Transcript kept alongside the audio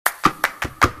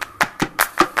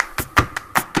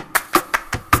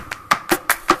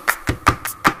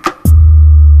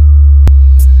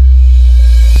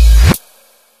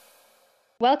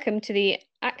welcome to the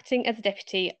Acting as a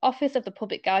Deputy Office of the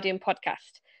Public Guardian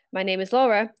podcast. My name is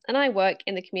Laura and I work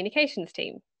in the communications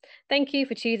team. Thank you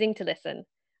for choosing to listen.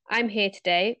 I'm here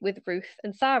today with Ruth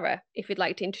and Sarah, if you'd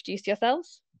like to introduce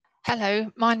yourselves. Hello,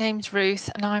 my name's Ruth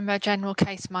and I'm a General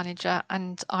Case Manager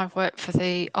and I've worked for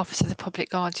the Office of the Public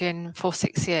Guardian for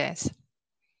 6 years.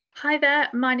 Hi there,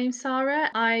 my name's Sarah.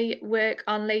 I work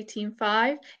on Lay Team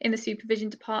 5 in the Supervision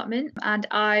Department and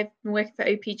I've been working for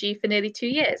OPG for nearly 2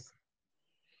 years.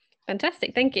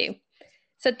 Fantastic, thank you.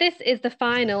 So this is the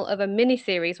final of a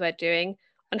mini-series we're doing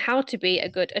on how to be a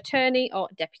good attorney or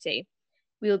deputy.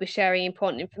 We will be sharing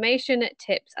important information,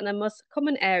 tips, and the most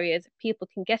common areas people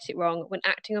can get it wrong when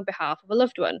acting on behalf of a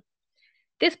loved one.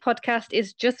 This podcast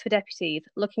is just for deputies,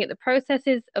 looking at the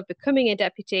processes of becoming a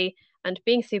deputy and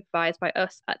being supervised by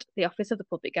us at the Office of the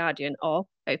Public Guardian, or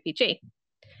OPG.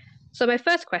 So my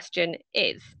first question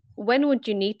is, when would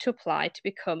you need to apply to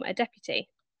become a deputy?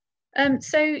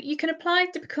 So you can apply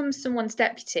to become someone's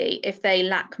deputy if they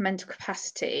lack mental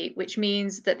capacity, which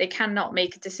means that they cannot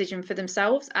make a decision for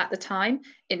themselves at the time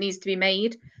it needs to be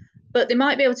made, but they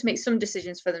might be able to make some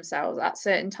decisions for themselves at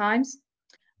certain times.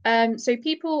 So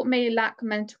people may lack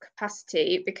mental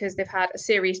capacity because they've had a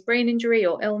serious brain injury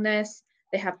or illness,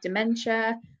 they have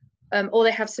dementia, or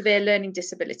they have severe learning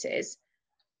disabilities.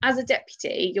 As a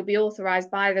deputy, you'll be authorised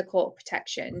by the Court of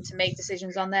Protection to make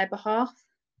decisions on their behalf.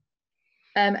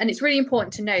 And it's really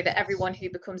important to know that everyone who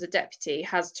becomes a deputy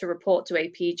has to report to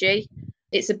APG.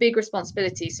 It's a big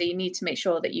responsibility, so you need to make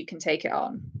sure that you can take it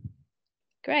on.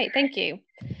 Great, thank you.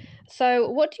 So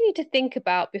what do you need to think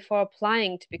about before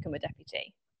applying to become a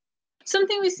deputy?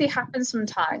 Something we see happen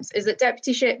sometimes is that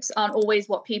deputyships aren't always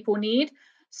what people need.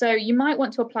 So you might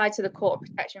want to apply to the Court of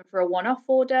Protection for a one-off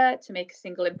order to make a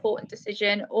single important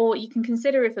decision, or you can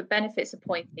consider if a benefits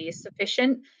appointee is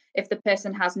sufficient if the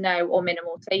person has no or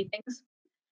minimal savings.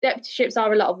 Deputyships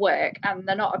are a lot of work and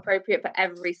they're not appropriate for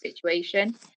every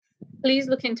situation. Please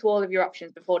look into all of your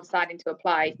options before deciding to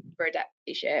apply for a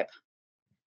deputyship.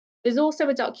 There's also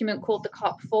a document called the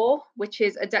COP4, which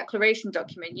is a declaration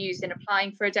document used in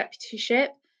applying for a deputyship.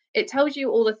 It tells you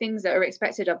all the things that are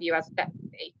expected of you as a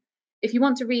deputy. If you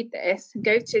want to read this,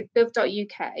 go to gov.uk/OPG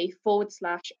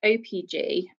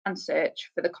and search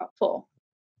for the COP4.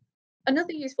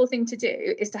 Another useful thing to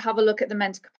do is to have a look at the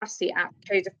Mental Capacity Act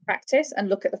Code of Practice and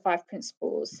look at the 5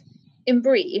 principles. In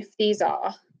brief, these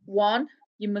are: 1,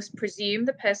 you must presume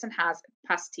the person has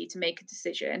capacity to make a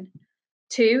decision.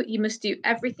 2, you must do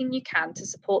everything you can to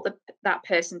support that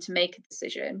person to make a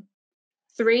decision.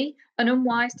 3, an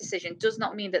unwise decision does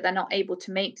not mean that they're not able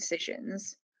to make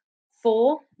decisions.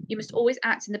 4, you must always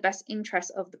act in the best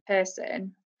interest of the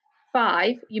person.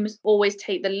 5, you must always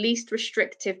take the least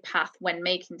restrictive path when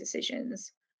making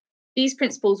decisions. These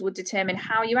principles will determine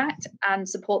how you act and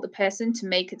support the person to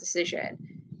make a decision.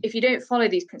 If you don't follow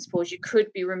these principles, you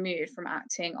could be removed from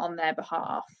acting on their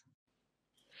behalf.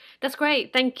 That's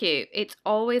great, thank you. It's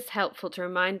always helpful to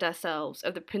remind ourselves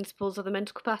of the principles of the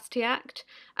Mental Capacity Act,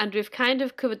 and we've kind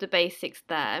of covered the basics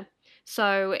there.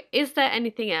 So, is there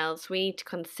anything else we need to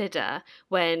consider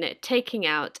when taking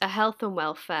out a health and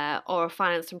welfare or a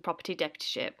finance and property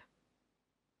deputyship?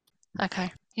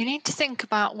 Okay. You need to think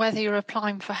about whether you're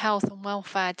applying for health and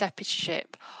welfare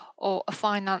deputyship or a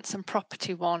finance and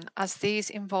property one, as these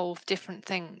involve different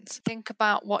things. Think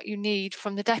about what you need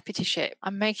from the deputyship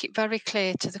and make it very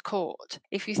clear to the court.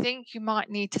 If you think you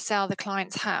might need to sell the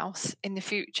client's house in the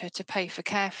future to pay for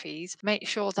care fees, make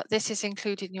sure that this is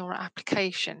included in your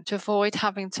application to avoid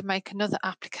having to make another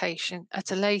application at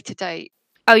a later date.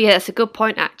 Oh yeah, that's a good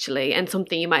point actually, and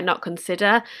something you might not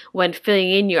consider when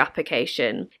filling in your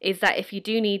application is that if you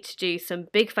do need to do some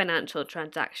big financial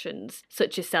transactions,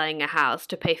 such as selling a house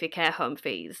to pay for care home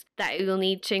fees, that you'll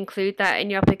need to include that in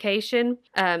your application.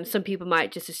 Some people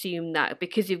might just assume that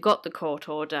because you've got the court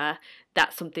order,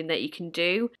 that's something that you can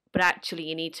do, but actually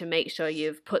you need to make sure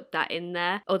you've put that in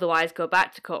there, otherwise go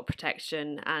back to court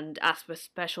protection and ask for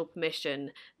special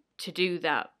permission to do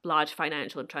that large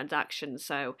financial transaction.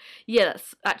 So yeah,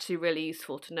 that's actually really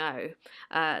useful to know.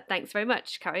 Thanks very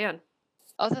much. Carry on.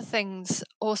 Other things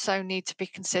also need to be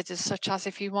considered, such as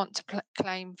if you want to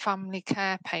claim family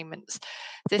care payments.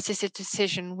 This is a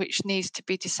decision which needs to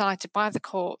be decided by the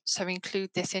court, so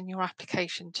include this in your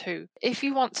application too. If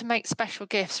you want to make special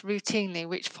gifts routinely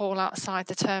which fall outside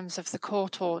the terms of the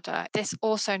court order, this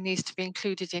also needs to be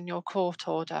included in your court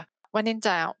order. When in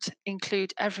doubt,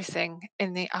 include everything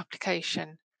in the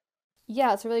application. Yeah,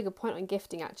 that's a really good point on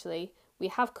gifting actually. We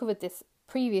have covered this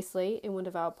previously in one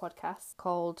of our podcasts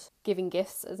called Giving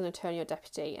Gifts as an Attorney or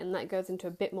Deputy, and that goes into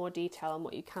a bit more detail on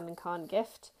what you can and can't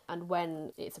gift and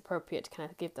when it's appropriate to kind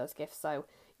of give those gifts. So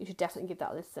you should definitely give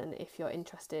that a listen if you're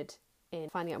interested in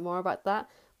finding out more about that.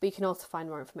 But you can also find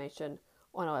more information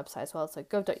on our website as well, so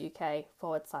gov.uk/OPG,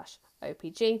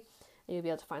 and you'll be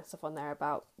able to find stuff on there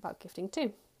about gifting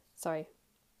too. Sorry,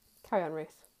 carry on,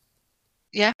 Ruth.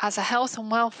 Yeah, as a health and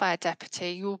welfare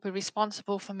deputy, you will be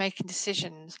responsible for making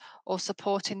decisions or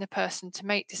supporting the person to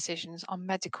make decisions on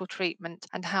medical treatment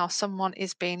and how someone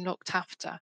is being looked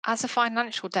after. As a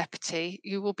financial deputy,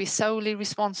 you will be solely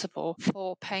responsible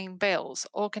for paying bills,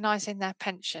 organising their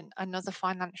pension and other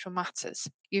financial matters.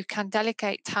 You can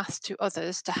delegate tasks to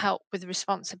others to help with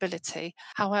responsibility.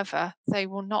 However, they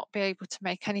will not be able to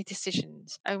make any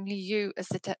decisions. Only you as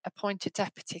the appointed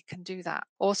deputy can do that.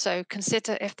 Also,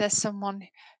 consider if there's someone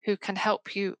who can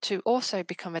help you to also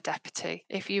become a deputy.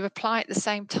 If you apply at the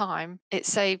same time, it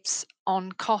saves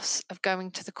on costs of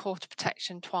going to the Court of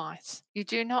Protection twice. You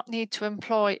do not need to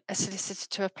employ a solicitor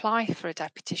to apply for a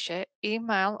deputyship.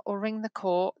 Email or ring the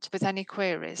court with any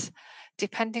queries.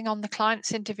 Depending on the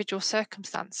client's individual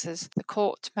circumstances, the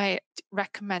court may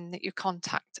recommend that you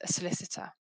contact a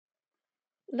solicitor.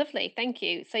 Lovely, thank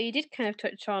you. So you did kind of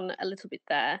touch on a little bit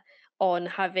there on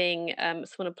having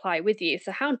someone apply with you.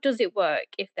 So how does it work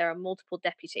if there are multiple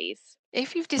deputies?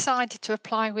 If you've decided to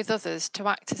apply with others to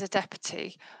act as a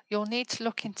deputy, you'll need to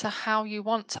look into how you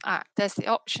want to act. There's the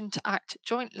option to act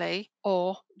jointly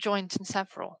or joint and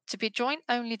several. To be joint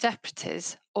only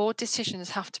deputies, all decisions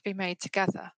have to be made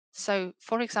together. So,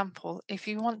 for example, if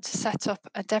you want to set up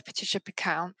a deputyship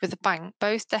account with a bank,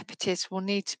 both deputies will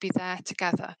need to be there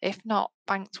together. If not,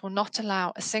 banks will not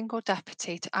allow a single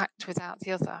deputy to act without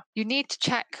the other. You need to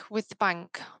check with the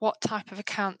bank what type of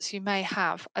accounts you may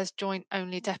have as joint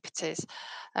only deputies.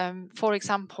 For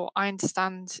example, I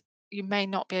understand you may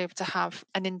not be able to have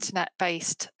an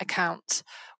internet-based account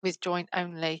with joint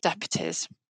only deputies.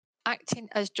 Acting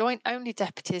as joint only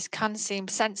deputies can seem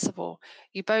sensible.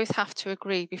 You both have to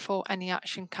agree before any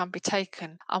action can be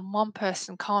taken, and one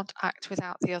person can't act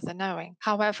without the other knowing.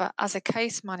 However, as a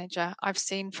case manager, I've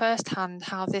seen firsthand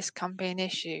how this can be an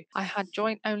issue. I had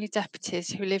joint only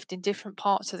deputies who lived in different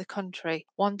parts of the country.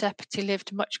 One deputy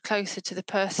lived much closer to the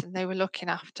person they were looking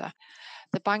after.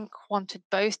 The bank wanted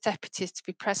both deputies to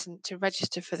be present to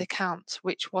register for the accounts,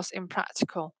 which was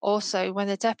impractical. Also, when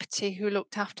the deputy who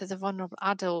looked after the vulnerable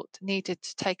adult needed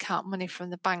to take out money from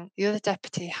the bank, the other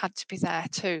deputy had to be there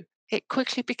too. It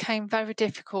quickly became very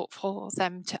difficult for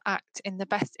them to act in the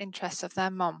best interests of their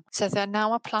mum, so they're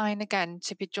now applying again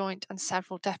to be joint and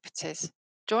several deputies.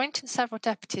 Joint and several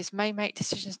deputies may make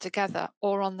decisions together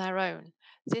or on their own.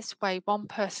 This way, one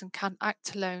person can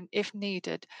act alone if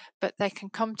needed, but they can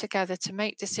come together to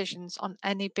make decisions on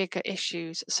any bigger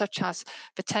issues, such as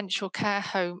potential care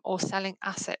home or selling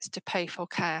assets to pay for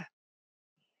care.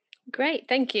 Great,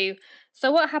 thank you.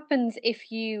 So what happens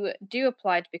if you do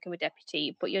apply to become a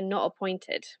deputy, but you're not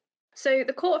appointed? So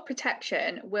the Court of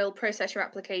Protection will process your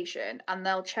application and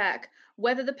they'll check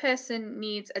whether the person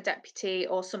needs a deputy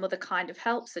or some other kind of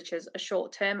help, such as a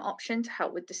short-term option to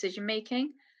help with decision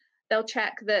making. They'll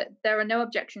check that there are no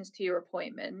objections to your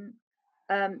appointment.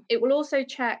 It will also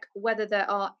check whether there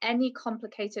are any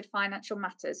complicated financial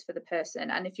matters for the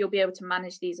person and if you'll be able to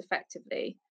manage these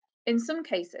effectively. In some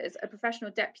cases, a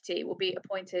professional deputy will be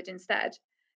appointed instead.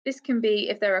 This can be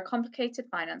if there are complicated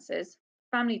finances,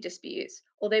 family disputes,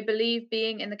 or they believe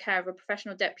being in the care of a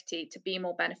professional deputy to be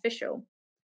more beneficial.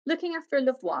 Looking after a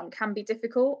loved one can be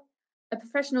difficult. A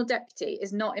professional deputy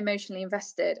is not emotionally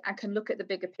invested and can look at the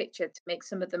bigger picture to make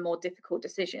some of the more difficult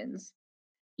decisions.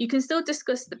 You can still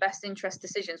discuss the best interest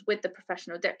decisions with the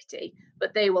professional deputy,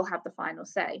 but they will have the final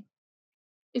say.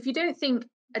 If you don't think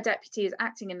a deputy is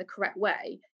acting in the correct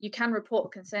way, you can report a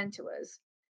concern to us.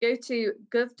 Go to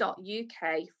gov.uk/OPG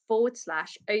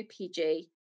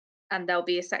and there'll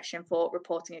be a section for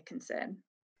reporting a concern.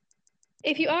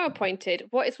 If you are appointed,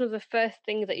 what is one of the first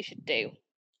things that you should do?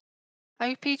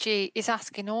 OPG is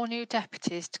asking all new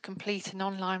deputies to complete an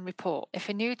online report. If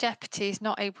a new deputy is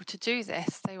not able to do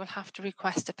this, they will have to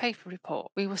request a paper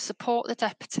report. We will support the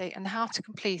deputy and how to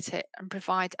complete it and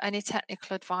provide any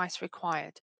technical advice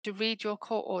required. To read your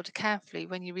court order carefully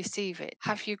when you receive it.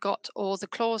 Have you got all the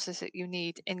clauses that you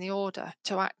need in the order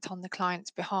to act on the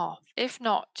client's behalf? If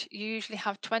not, you usually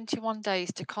have 21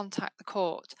 days to contact the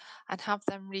court and have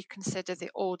them reconsider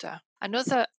the order.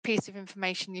 Another piece of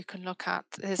information you can look at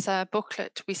is a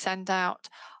booklet we send out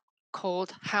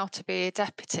called How to Be a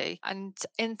Deputy, and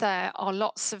in there are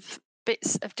lots of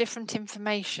bits of different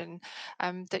information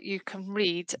that you can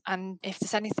read, and if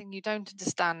there's anything you don't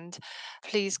understand,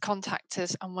 please contact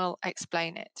us and we'll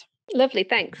explain it. Lovely,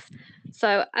 thanks.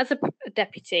 So, as a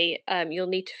deputy, you'll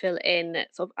need to fill in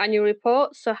sort of annual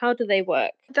reports. So, how do they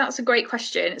work? That's a great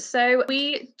question. So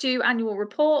we do annual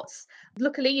reports.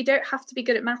 Luckily, you don't have to be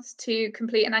good at maths to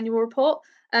complete an annual report.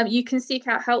 You can seek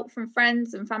out help from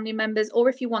friends and family members, or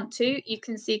if you want to, you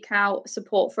can seek out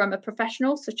support from a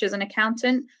professional, such as an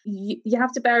accountant. You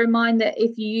have to bear in mind that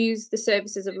if you use the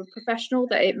services of a professional,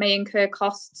 that it may incur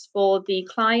costs for the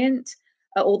client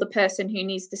or the person who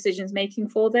needs decisions making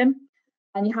for them.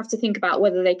 And you have to think about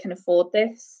whether they can afford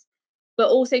this. But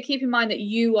also keep in mind that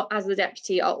you, as the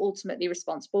deputy, are ultimately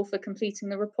responsible for completing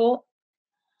the report.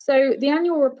 So the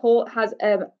annual report has,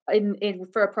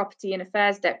 for a property and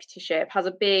affairs deputyship, has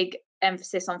a big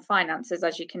emphasis on finances,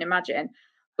 as you can imagine.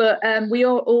 But we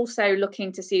are also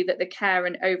looking to see that the care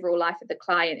and overall life of the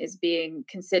client is being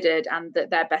considered and that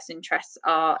their best interests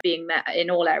are being met in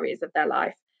all areas of their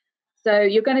life. So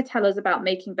you're going to tell us about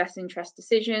making best interest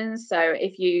decisions. So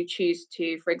if you choose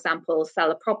to, for example, sell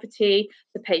a property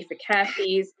to pay for care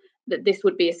fees, that this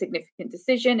would be a significant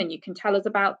decision, and you can tell us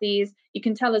about these. You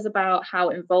can tell us about how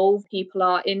involved people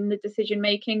are in the decision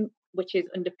making, which is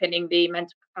underpinning the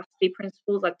mental capacity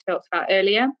principles I talked about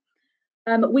earlier.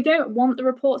 We don't want the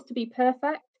reports to be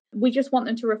perfect. We just want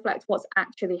them to reflect what's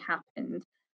actually happened.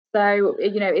 So,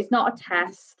 it's not a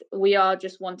test. We are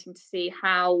just wanting to see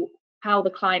how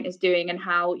the client is doing and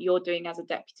how you're doing as a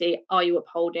deputy. Are you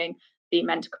upholding the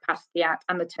Mental Capacity Act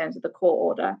and the terms of the court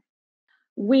order?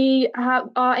 We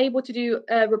are able to do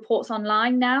reports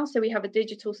online now. So we have a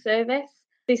digital service.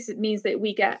 This means that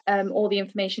we get all the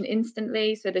information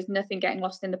instantly. So there's nothing getting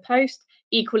lost in the post.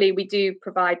 Equally, we do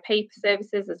provide paper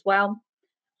services as well.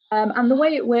 And the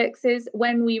way it works is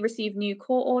when we receive new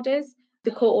court orders,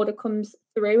 the court order comes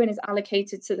through and is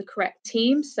allocated to the correct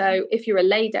team. So if you're a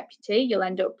lay deputy, you'll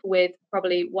end up with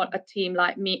probably a team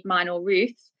like mine or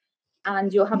Ruth's,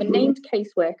 and you'll have a named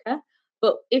caseworker.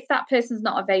 But if that person's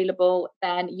not available,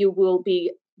 then you will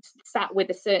be sat with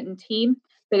a certain team.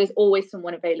 So there's always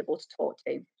someone available to talk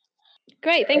to.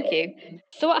 Great, thank you.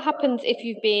 So, what happens if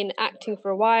you've been acting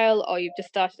for a while or you've just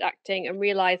started acting and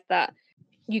realised that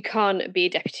you can't be a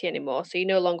deputy anymore, so you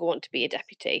no longer want to be a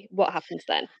deputy? What happens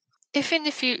then? If in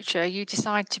the future you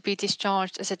decide to be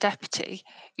discharged as a deputy,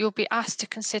 you'll be asked to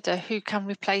consider who can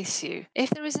replace you. If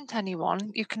there isn't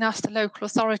anyone, you can ask the local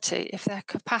authority if their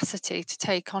capacity to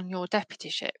take on your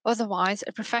deputyship. Otherwise,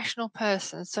 a professional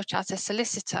person such as a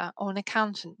solicitor or an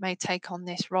accountant may take on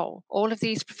this role. All of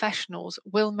these professionals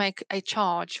will make a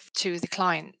charge to the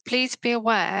client. Please be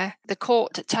aware the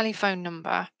court telephone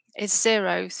number is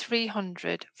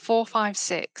 0300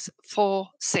 456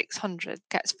 4600.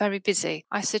 Gets very busy.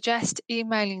 I suggest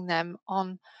emailing them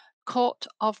on Court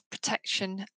of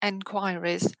Protection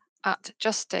Enquiries at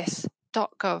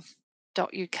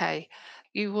justice.gov.uk.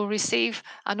 You will receive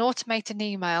an automated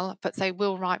email, but they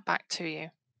will write back to you.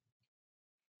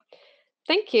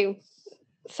 Thank you.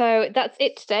 So that's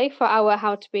it today for our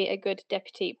How to Be a Good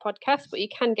Deputy podcast, but you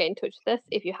can get in touch with us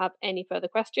if you have any further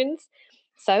questions.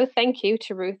 So thank you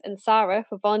to Ruth and Sarah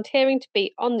for volunteering to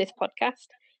be on this podcast.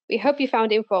 We hope you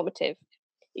found it informative.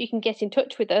 You can get in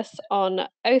touch with us on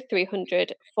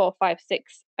 0300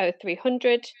 456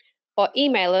 0300 or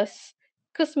email us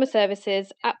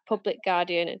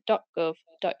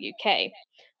customerservices@publicguardian.gov.uk.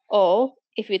 Or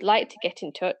if you'd like to get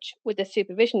in touch with the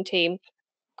supervision team,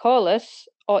 call us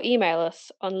or email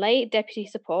us on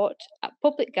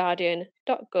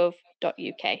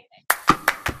laydeputysuppport@publicguardian.gov.uk.